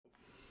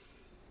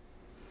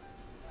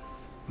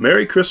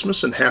Merry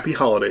Christmas and Happy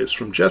Holidays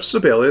from Jeff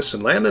Sibelius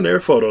and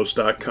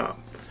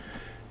landandairphotos.com.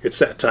 It's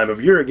that time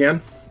of year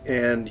again,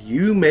 and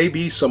you may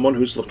be someone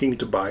who's looking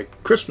to buy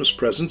Christmas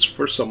presents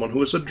for someone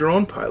who is a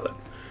drone pilot.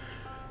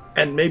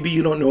 And maybe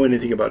you don't know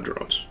anything about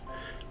drones.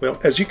 Well,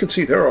 as you can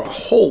see, there are a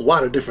whole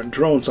lot of different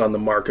drones on the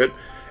market,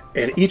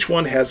 and each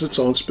one has its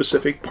own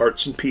specific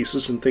parts and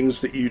pieces and things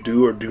that you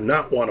do or do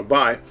not want to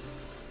buy.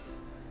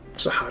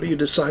 So how do you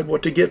decide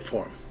what to get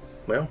for them?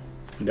 Well,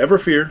 never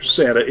fear,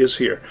 Santa is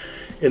here.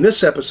 In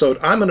this episode,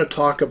 I'm going to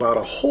talk about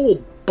a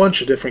whole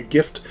bunch of different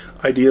gift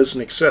ideas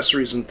and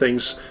accessories and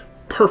things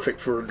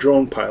perfect for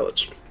drone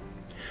pilots.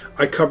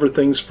 I cover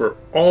things for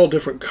all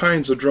different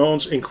kinds of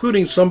drones,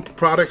 including some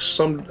products,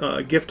 some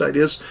gift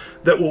ideas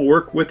that will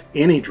work with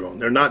any drone.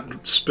 They're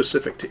not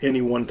specific to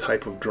any one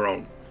type of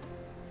drone.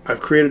 I've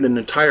created an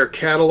entire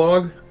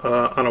catalog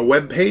on a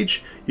web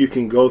page. You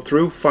can go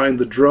through, find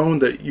the drone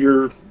that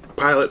your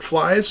pilot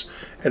flies,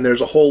 and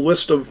there's a whole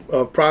list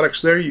of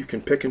products there. You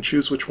can pick and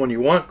choose which one you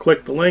want,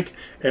 click the link,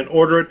 and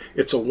order it.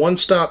 It's a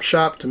one-stop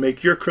shop to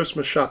make your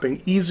Christmas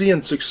shopping easy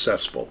and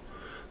successful.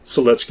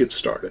 So let's get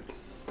started.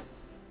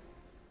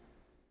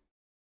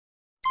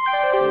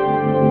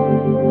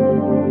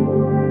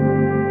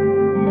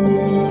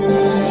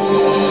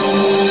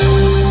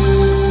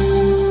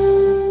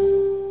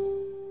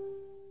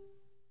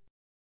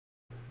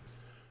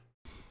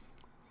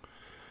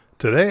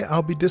 Today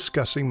I'll be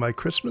discussing my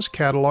Christmas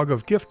catalog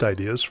of gift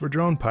ideas for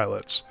drone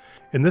pilots.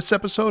 In this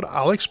episode,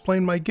 I'll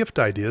explain my gift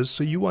ideas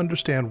so you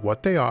understand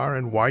what they are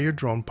and why your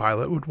drone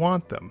pilot would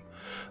want them.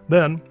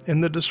 Then,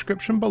 in the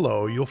description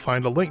below, you'll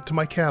find a link to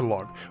my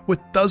catalog with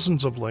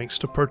dozens of links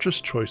to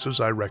purchase choices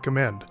I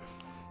recommend.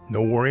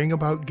 No worrying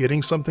about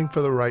getting something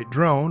for the right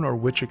drone or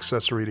which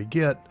accessory to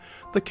get.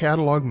 The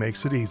catalog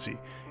makes it easy.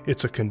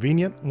 It's a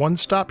convenient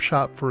one-stop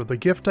shop for the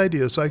gift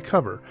ideas I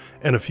cover,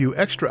 and a few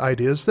extra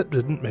ideas that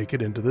didn't make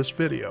it into this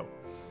video.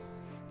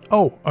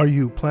 Oh, are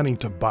you planning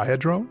to buy a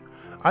drone?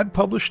 I've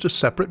published a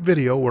separate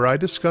video where I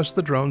discuss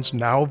the drones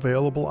now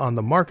available on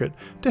the market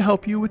to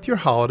help you with your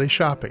holiday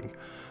shopping.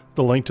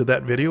 The link to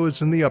that video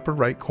is in the upper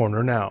right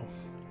corner now.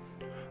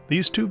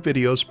 These two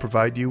videos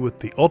provide you with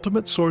the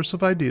ultimate source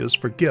of ideas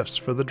for gifts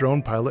for the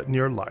drone pilot in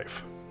your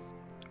life.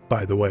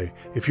 By the way,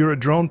 if you're a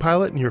drone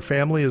pilot and your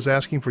family is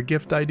asking for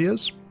gift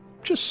ideas,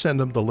 just send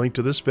them the link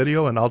to this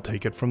video and I'll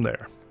take it from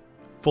there.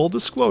 Full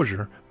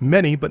disclosure,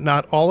 many but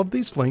not all of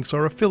these links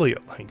are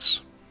affiliate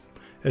links.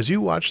 As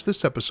you watch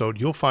this episode,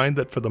 you'll find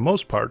that for the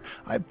most part,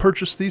 I've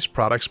purchased these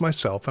products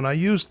myself and I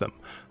use them,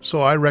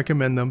 so I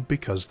recommend them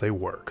because they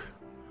work.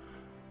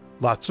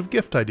 Lots of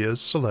gift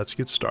ideas, so let's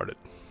get started.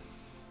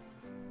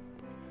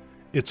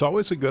 It's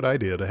always a good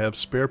idea to have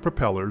spare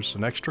propellers,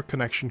 an extra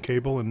connection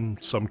cable, and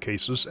in some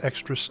cases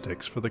extra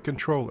sticks for the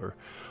controller.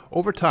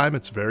 Over time,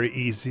 it's very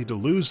easy to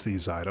lose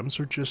these items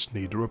or just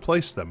need to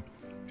replace them,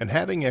 and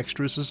having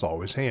extras is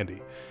always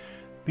handy.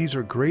 These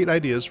are great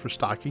ideas for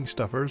stocking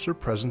stuffers or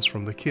presents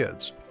from the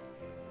kids.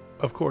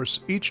 Of course,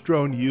 each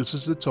drone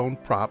uses its own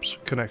props,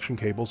 connection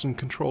cables, and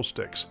control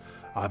sticks.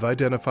 I've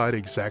identified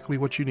exactly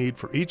what you need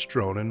for each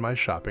drone in my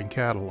shopping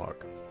catalog.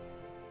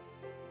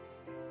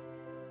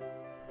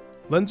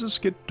 Lenses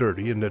get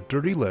dirty, and a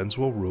dirty lens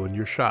will ruin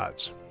your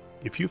shots.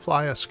 If you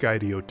fly a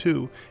Skydio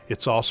 2,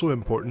 it's also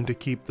important to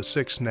keep the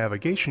 6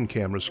 navigation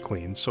cameras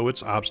clean so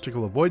its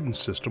obstacle avoidance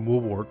system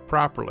will work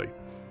properly.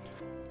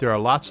 There are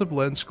lots of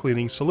lens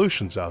cleaning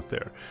solutions out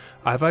there.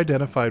 I've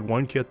identified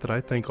one kit that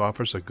I think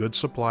offers a good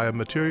supply of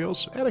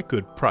materials at a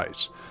good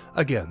price.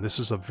 Again, this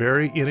is a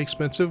very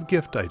inexpensive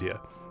gift idea.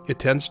 It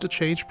tends to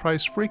change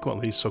price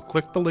frequently, so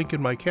click the link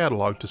in my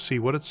catalog to see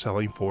what it's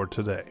selling for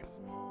today.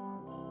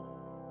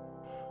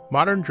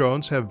 Modern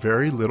drones have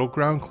very little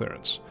ground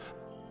clearance.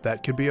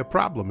 That can be a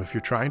problem if you're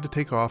trying to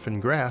take off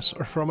in grass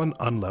or from an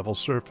unlevel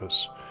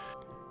surface.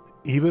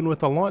 Even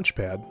with a launch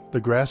pad,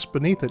 the grass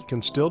beneath it can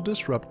still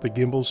disrupt the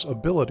gimbal's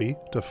ability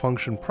to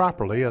function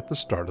properly at the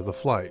start of the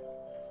flight.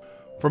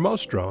 For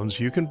most drones,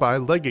 you can buy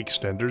leg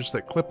extenders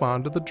that clip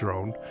onto the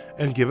drone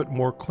and give it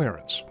more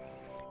clearance.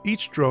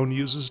 Each drone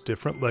uses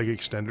different leg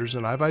extenders,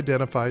 and I've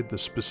identified the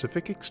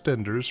specific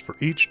extenders for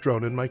each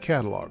drone in my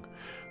catalog.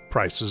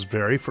 Prices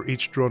vary for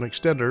each drone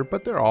extender,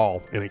 but they're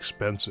all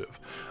inexpensive.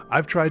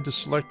 I've tried to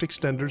select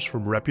extenders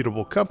from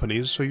reputable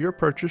companies, so your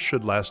purchase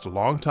should last a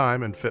long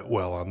time and fit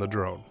well on the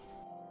drone.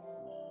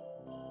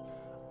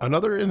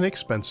 Another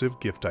inexpensive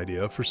gift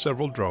idea for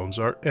several drones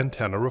are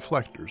antenna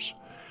reflectors.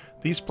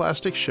 These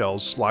plastic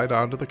shells slide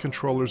onto the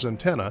controller's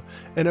antenna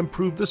and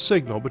improve the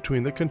signal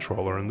between the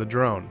controller and the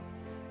drone.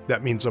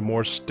 That means a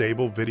more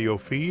stable video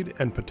feed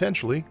and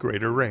potentially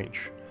greater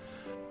range.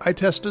 I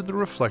tested the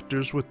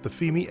reflectors with the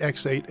FIMI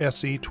X8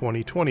 SE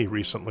 2020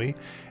 recently,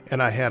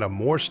 and I had a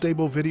more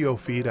stable video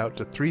feed out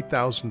to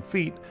 3,000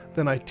 feet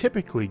than I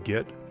typically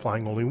get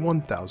flying only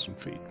 1,000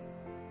 feet.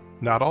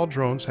 Not all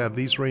drones have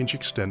these range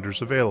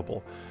extenders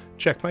available.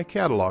 Check my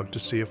catalog to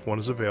see if one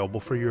is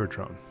available for your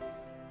drone.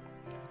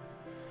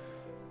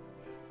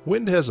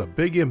 Wind has a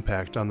big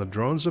impact on the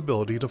drone's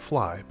ability to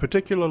fly,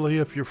 particularly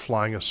if you're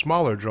flying a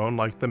smaller drone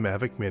like the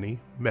Mavic Mini,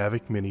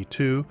 Mavic Mini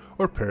 2,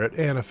 or Parrot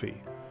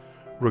Anafi.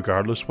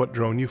 Regardless what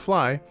drone you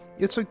fly,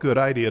 it's a good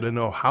idea to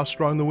know how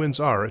strong the winds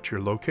are at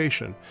your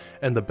location,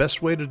 and the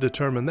best way to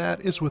determine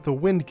that is with a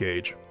wind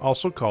gauge,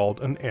 also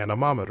called an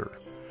anemometer.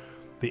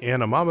 The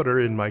anemometer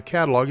in my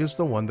catalog is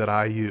the one that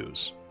I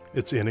use.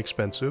 It's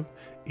inexpensive,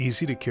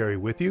 easy to carry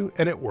with you,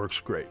 and it works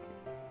great.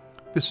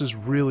 This is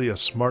really a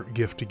smart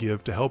gift to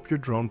give to help your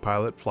drone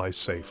pilot fly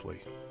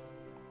safely.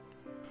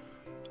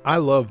 I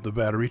love the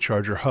battery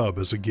charger hub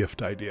as a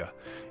gift idea.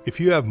 If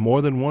you have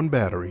more than one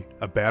battery,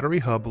 a battery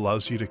hub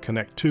allows you to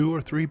connect 2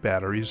 or 3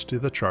 batteries to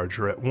the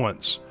charger at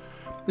once.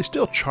 They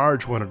still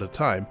charge one at a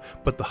time,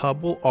 but the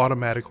hub will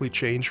automatically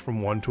change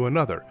from one to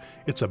another.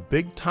 It's a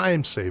big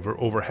time saver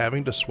over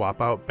having to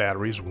swap out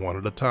batteries one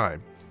at a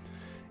time.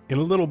 In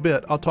a little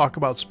bit, I'll talk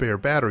about spare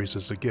batteries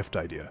as a gift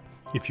idea.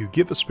 If you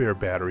give a spare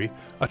battery,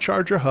 a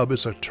charger hub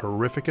is a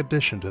terrific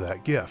addition to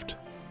that gift.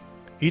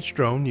 Each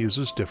drone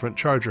uses different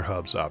charger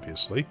hubs,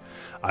 obviously.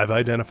 I've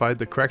identified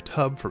the correct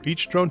hub for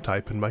each drone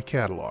type in my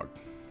catalog.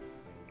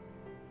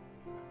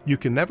 You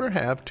can never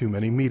have too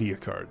many media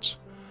cards.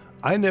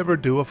 I never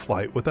do a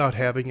flight without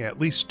having at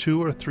least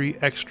 2 or 3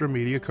 extra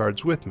media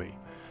cards with me.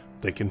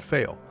 They can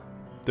fail.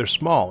 They're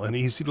small and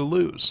easy to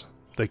lose.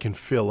 They can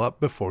fill up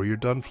before you're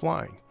done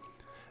flying.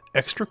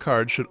 Extra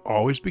cards should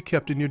always be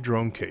kept in your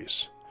drone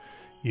case.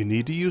 You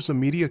need to use a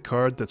media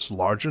card that's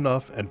large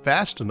enough and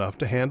fast enough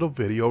to handle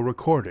video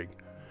recording.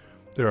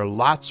 There are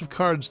lots of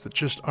cards that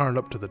just aren't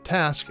up to the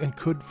task and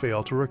could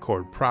fail to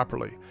record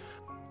properly.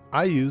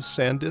 I use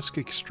SanDisk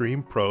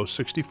Extreme Pro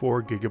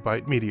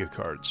 64GB media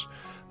cards.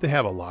 They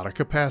have a lot of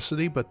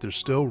capacity, but they're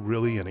still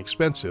really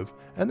inexpensive,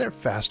 and they're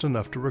fast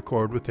enough to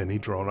record with any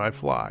drone I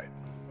fly.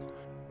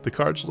 The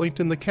cards linked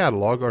in the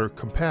catalog are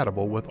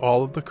compatible with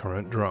all of the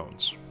current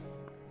drones.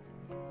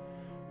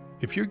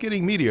 If you're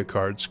getting media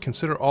cards,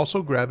 consider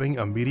also grabbing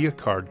a media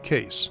card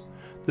case.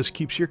 This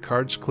keeps your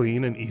cards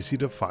clean and easy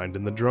to find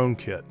in the drone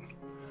kit.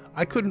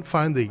 I couldn't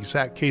find the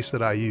exact case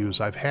that I use.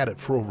 I've had it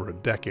for over a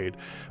decade,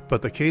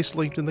 but the case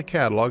linked in the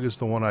catalog is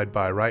the one I'd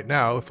buy right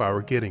now if I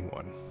were getting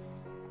one.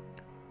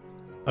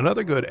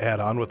 Another good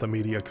add-on with a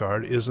media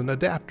card is an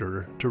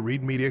adapter to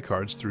read media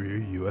cards through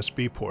your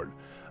USB port.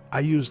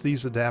 I use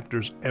these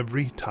adapters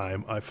every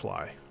time I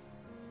fly.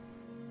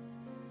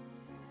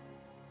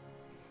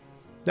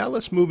 Now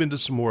let's move into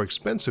some more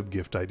expensive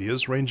gift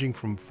ideas ranging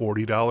from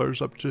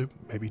 $40 up to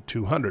maybe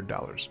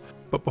 $200.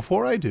 But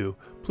before I do,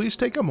 please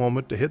take a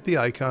moment to hit the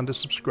icon to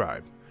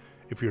subscribe.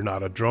 If you're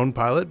not a drone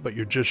pilot but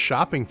you're just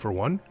shopping for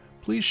one,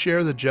 please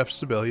share the Jeff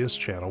Sibelius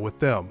channel with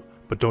them.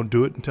 But don't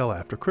do it until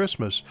after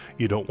Christmas.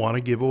 You don't want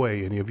to give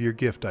away any of your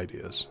gift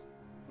ideas.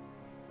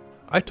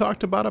 I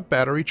talked about a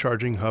battery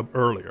charging hub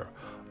earlier.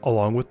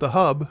 Along with the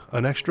hub,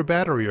 an extra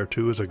battery or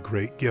 2 is a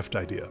great gift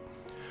idea.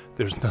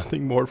 There's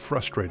nothing more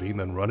frustrating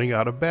than running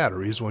out of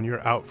batteries when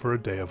you're out for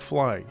a day of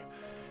flying.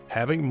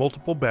 Having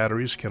multiple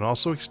batteries can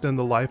also extend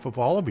the life of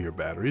all of your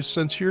batteries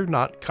since you're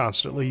not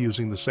constantly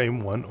using the same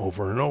one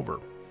over and over.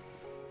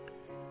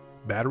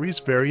 Batteries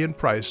vary in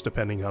price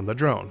depending on the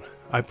drone.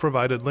 I've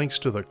provided links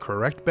to the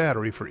correct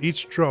battery for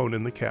each drone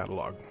in the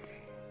catalog.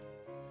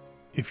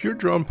 If your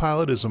drone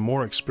pilot is a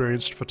more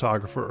experienced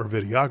photographer or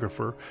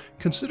videographer,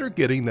 consider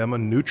getting them a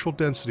neutral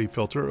density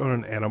filter or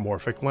an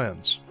anamorphic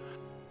lens.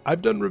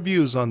 I've done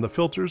reviews on the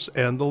filters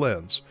and the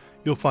lens.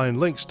 You'll find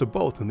links to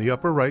both in the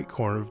upper right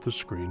corner of the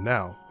screen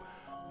now.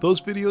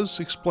 Those videos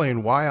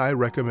explain why I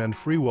recommend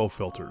freewheel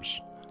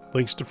filters.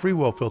 Links to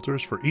freewheel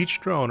filters for each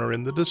drone are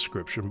in the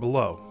description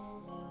below.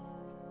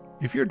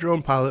 If your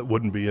drone pilot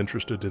wouldn't be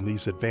interested in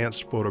these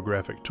advanced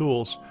photographic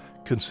tools,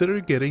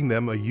 consider getting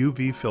them a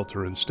UV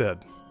filter instead.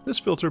 This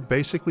filter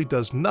basically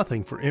does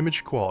nothing for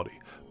image quality,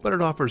 but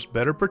it offers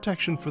better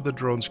protection for the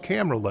drone's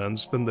camera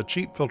lens than the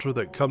cheap filter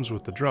that comes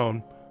with the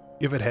drone,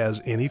 if it has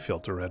any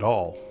filter at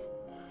all.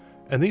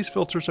 And these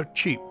filters are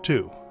cheap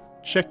too.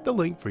 Check the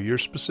link for your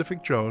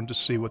specific drone to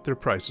see what their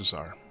prices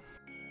are.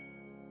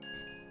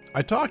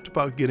 I talked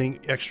about getting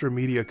extra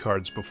media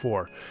cards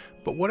before,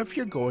 but what if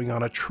you're going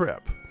on a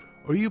trip,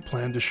 or you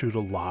plan to shoot a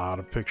lot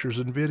of pictures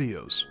and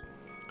videos?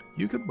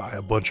 You could buy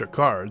a bunch of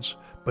cards,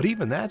 but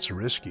even that's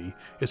risky.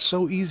 It's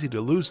so easy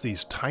to lose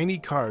these tiny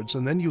cards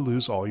and then you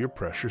lose all your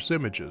precious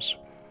images.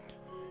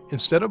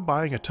 Instead of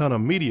buying a ton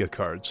of media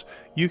cards,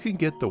 you can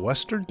get the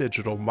Western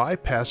Digital My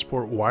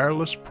Passport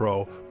Wireless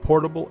Pro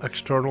Portable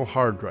External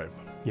Hard Drive.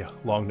 Yeah,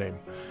 long name.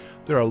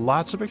 There are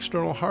lots of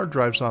external hard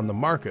drives on the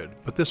market,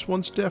 but this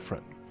one's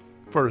different.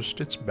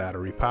 First, it's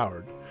battery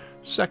powered.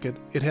 Second,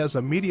 it has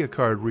a media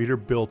card reader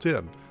built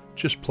in.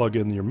 Just plug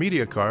in your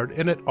media card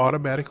and it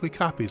automatically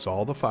copies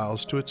all the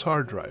files to its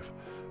hard drive.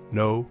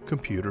 No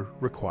computer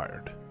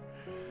required.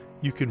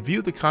 You can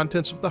view the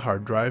contents of the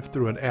hard drive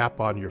through an app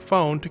on your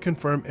phone to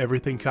confirm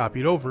everything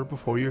copied over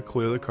before you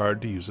clear the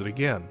card to use it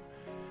again.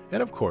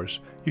 And of course,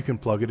 you can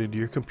plug it into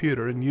your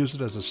computer and use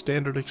it as a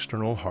standard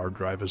external hard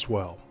drive as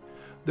well.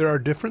 There are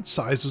different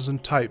sizes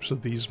and types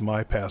of these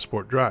My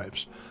Passport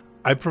drives.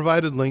 I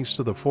provided links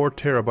to the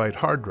 4TB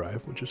hard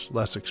drive, which is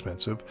less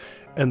expensive,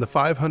 and the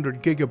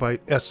 500GB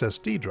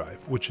SSD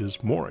drive, which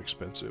is more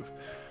expensive.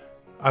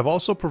 I've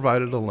also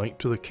provided a link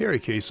to the carry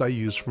case I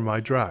use for my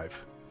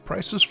drive.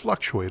 Prices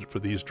fluctuate for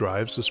these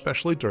drives,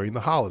 especially during the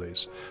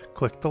holidays.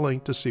 Click the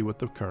link to see what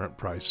the current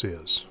price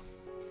is.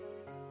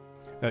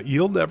 Now,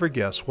 you'll never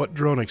guess what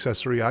drone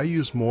accessory I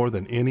use more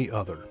than any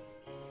other.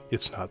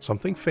 It's not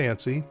something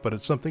fancy, but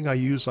it's something I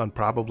use on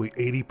probably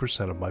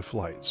 80% of my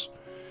flights.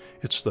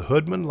 It's the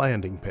Hoodman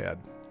landing pad.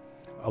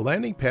 A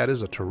landing pad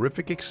is a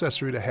terrific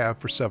accessory to have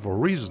for several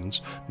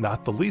reasons,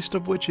 not the least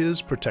of which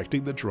is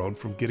protecting the drone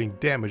from getting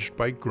damaged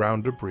by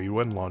ground debris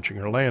when launching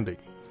or landing.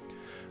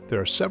 There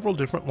are several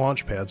different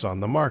launch pads on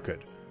the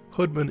market.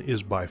 Hoodman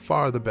is by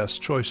far the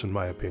best choice in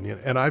my opinion,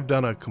 and I've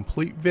done a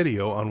complete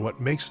video on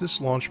what makes this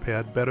launch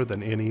pad better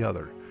than any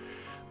other.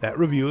 That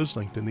review is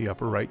linked in the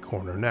upper right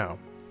corner now.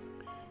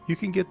 You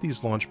can get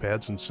these launch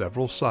pads in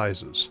several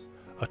sizes.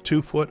 A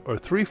 2-foot or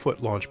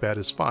 3-foot launch pad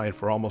is fine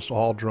for almost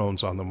all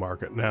drones on the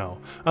market now,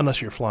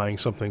 unless you're flying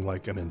something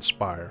like an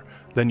Inspire,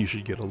 then you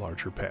should get a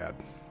larger pad.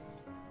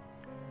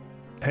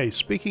 Hey,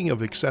 speaking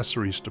of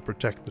accessories to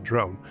protect the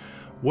drone,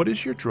 what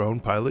is your drone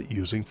pilot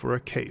using for a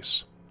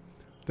case?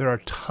 There are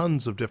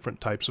tons of different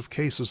types of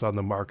cases on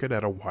the market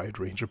at a wide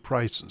range of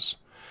prices.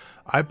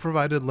 I've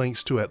provided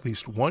links to at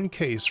least one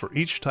case for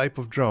each type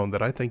of drone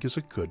that I think is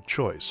a good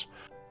choice.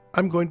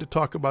 I'm going to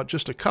talk about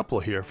just a couple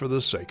here for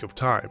the sake of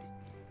time.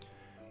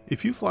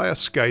 If you fly a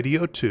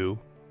Skydio 2,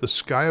 the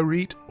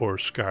Skyrate or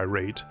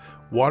Skyrate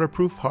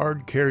waterproof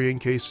hard carrying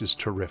case is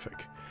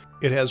terrific.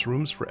 It has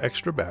rooms for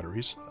extra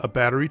batteries, a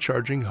battery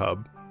charging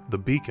hub, the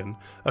beacon,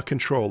 a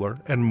controller,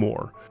 and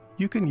more.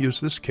 You can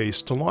use this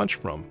case to launch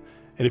from,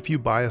 and if you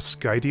buy a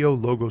Skydio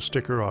logo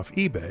sticker off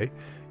eBay,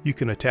 you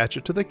can attach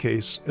it to the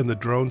case and the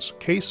drone's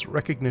case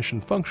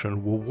recognition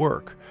function will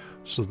work,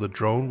 so the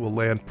drone will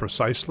land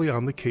precisely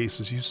on the case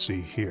as you see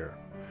here.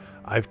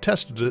 I've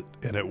tested it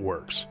and it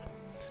works.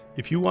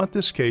 If you want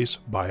this case,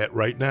 buy it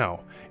right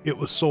now. It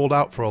was sold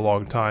out for a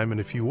long time, and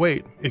if you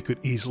wait, it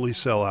could easily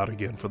sell out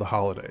again for the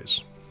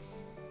holidays.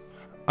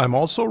 I'm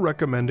also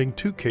recommending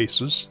two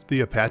cases,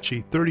 the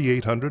Apache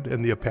 3800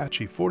 and the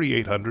Apache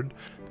 4800.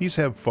 These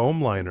have foam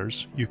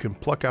liners. You can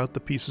pluck out the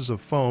pieces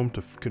of foam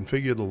to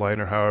configure the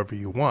liner however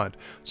you want,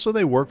 so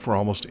they work for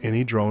almost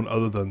any drone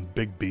other than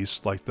big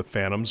beasts like the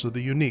Phantoms or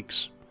the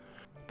Uniques.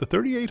 The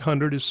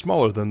 3800 is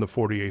smaller than the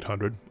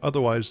 4800,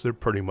 otherwise they're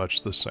pretty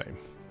much the same.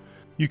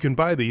 You can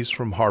buy these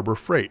from Harbor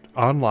Freight,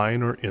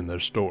 online or in their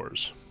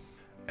stores.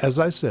 As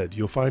I said,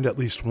 you'll find at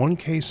least one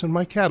case in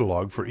my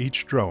catalog for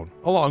each drone,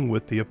 along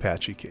with the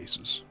Apache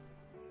cases.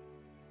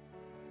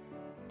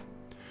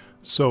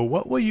 So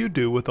what will you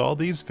do with all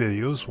these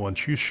videos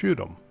once you shoot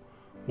them?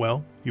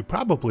 Well, you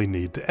probably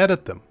need to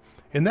edit them.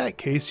 In that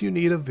case, you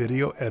need a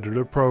video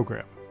editor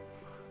program.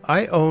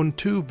 I own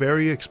two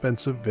very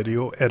expensive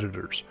video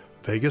editors,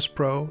 Vegas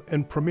Pro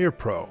and Premiere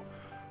Pro.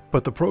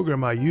 But the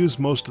program I use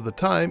most of the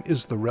time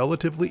is the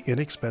relatively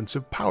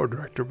inexpensive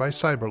PowerDirector by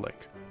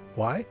Cyberlink.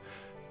 Why?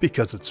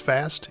 Because it's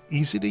fast,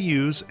 easy to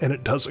use, and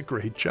it does a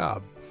great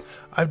job.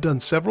 I've done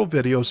several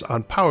videos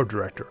on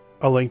PowerDirector.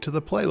 A link to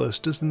the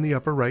playlist is in the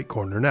upper right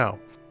corner now.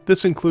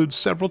 This includes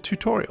several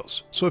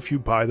tutorials, so if you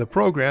buy the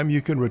program,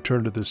 you can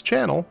return to this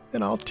channel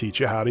and I'll teach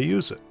you how to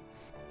use it.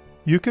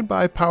 You can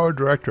buy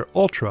PowerDirector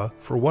Ultra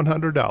for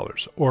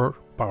 $100 or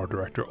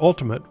PowerDirector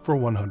Ultimate for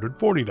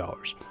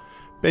 $140.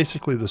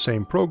 Basically the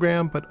same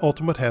program, but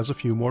Ultimate has a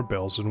few more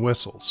bells and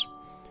whistles.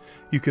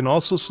 You can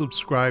also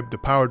subscribe to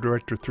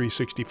PowerDirector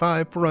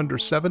 365 for under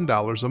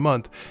 $7 a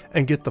month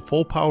and get the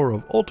full power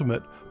of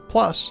Ultimate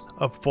plus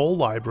a full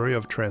library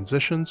of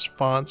transitions,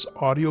 fonts,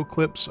 audio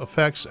clips,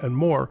 effects, and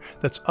more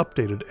that's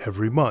updated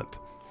every month.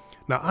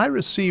 Now, I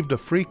received a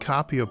free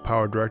copy of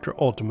PowerDirector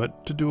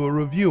Ultimate to do a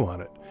review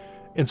on it.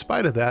 In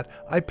spite of that,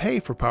 I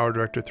pay for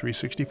PowerDirector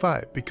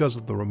 365 because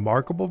of the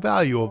remarkable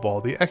value of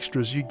all the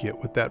extras you get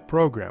with that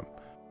program.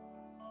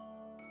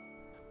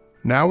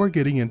 Now we're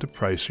getting into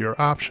pricier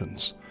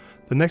options.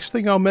 The next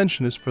thing I'll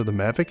mention is for the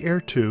Mavic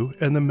Air 2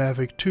 and the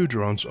Mavic 2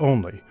 drones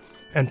only,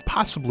 and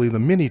possibly the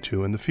Mini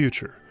 2 in the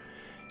future.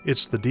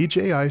 It's the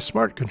DJI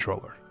Smart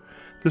Controller.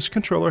 This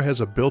controller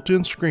has a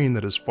built-in screen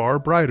that is far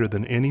brighter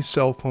than any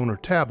cell phone or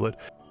tablet,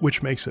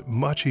 which makes it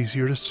much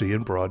easier to see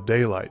in broad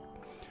daylight.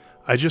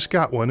 I just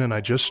got one and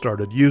I just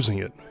started using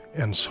it,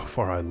 and so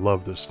far I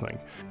love this thing.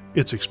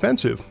 It's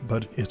expensive,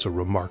 but it's a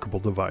remarkable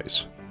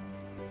device.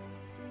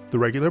 The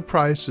regular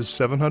price is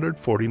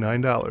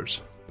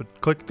 $749,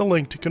 but click the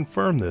link to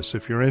confirm this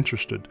if you're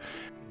interested.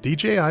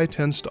 DJI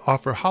tends to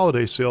offer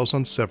holiday sales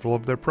on several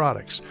of their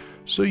products,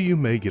 so you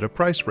may get a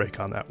price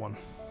break on that one.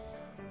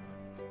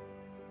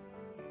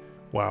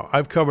 Wow,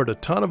 I've covered a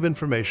ton of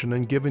information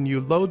and given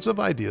you loads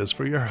of ideas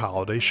for your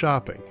holiday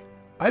shopping.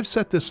 I've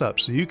set this up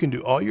so you can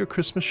do all your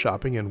Christmas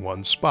shopping in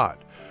one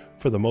spot.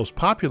 For the most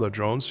popular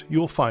drones,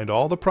 you'll find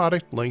all the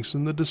product links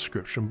in the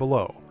description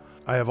below.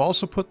 I have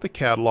also put the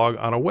catalog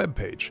on a web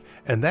page,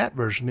 and that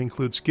version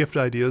includes gift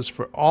ideas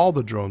for all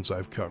the drones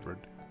I've covered.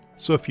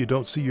 So if you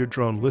don't see your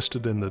drone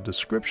listed in the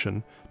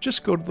description,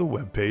 just go to the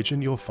web page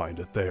and you'll find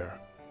it there.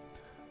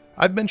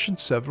 I've mentioned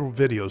several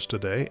videos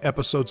today,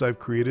 episodes I've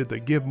created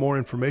that give more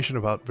information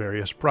about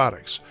various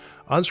products.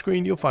 On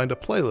screen you'll find a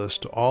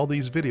playlist to all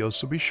these videos,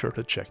 so be sure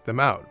to check them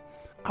out.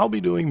 I'll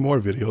be doing more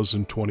videos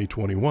in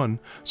 2021,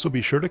 so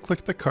be sure to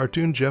click the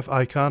Cartoon Jeff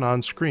icon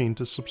on screen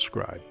to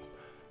subscribe.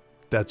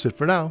 That's it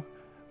for now.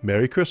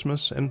 Merry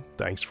Christmas, and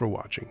thanks for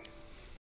watching.